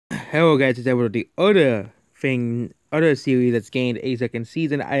Hello guys, it's about the other series that's gained a second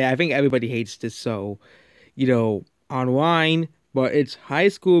season. I think everybody hates this so, online, but it's High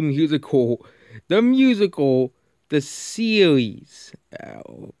School Musical, the musical, the series.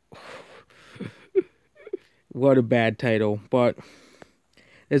 What a bad title. But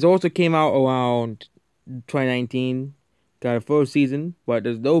this also came out around 2019, got a first season, but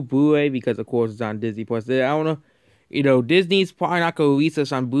there's no Blu-ray because of course it's on Disney Plus. I don't know. Disney's probably not gonna release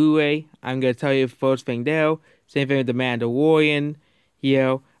us on Blu-ray. I'm gonna tell you first thing there. Same thing with The Mandalorian.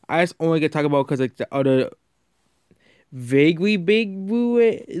 I just only gonna talk about because like the other vaguely big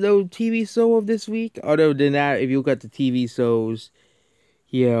Blu-ray TV show of this week. Other than that, if you look at the TV shows,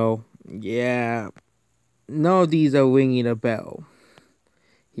 yeah, none of these are ringing a bell.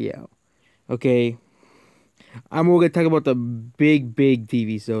 Yeah, okay. I'm more gonna talk about the big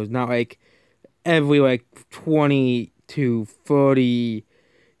TV shows, not like every like 20 to 30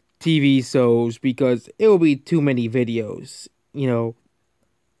 TV shows because it will be too many videos,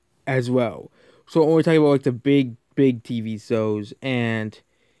 as well. So I'm only talking about like the big TV shows and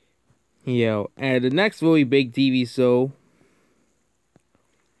the next really big TV show,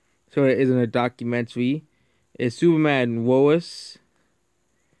 so it isn't a documentary, is Superman and Lois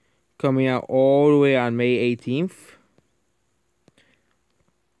coming out all the way on May 18th.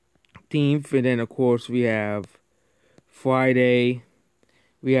 And then of course we have Friday,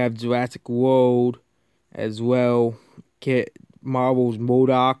 we have Jurassic World as well. Marvel's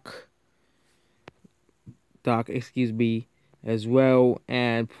Doc, excuse me, as well,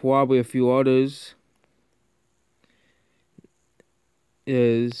 and probably a few others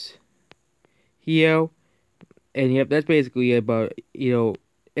is here. And yep, that's basically it. But if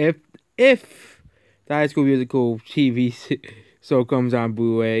the High School Musical TV show comes on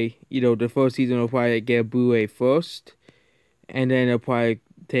Blu-ray, the first season will probably get Blu-ray first, and then it'll probably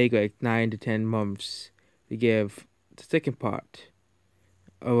take like 9 to 10 months to give the second part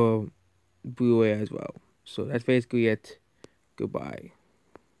of Blu-ray as well. So that's basically it. Goodbye.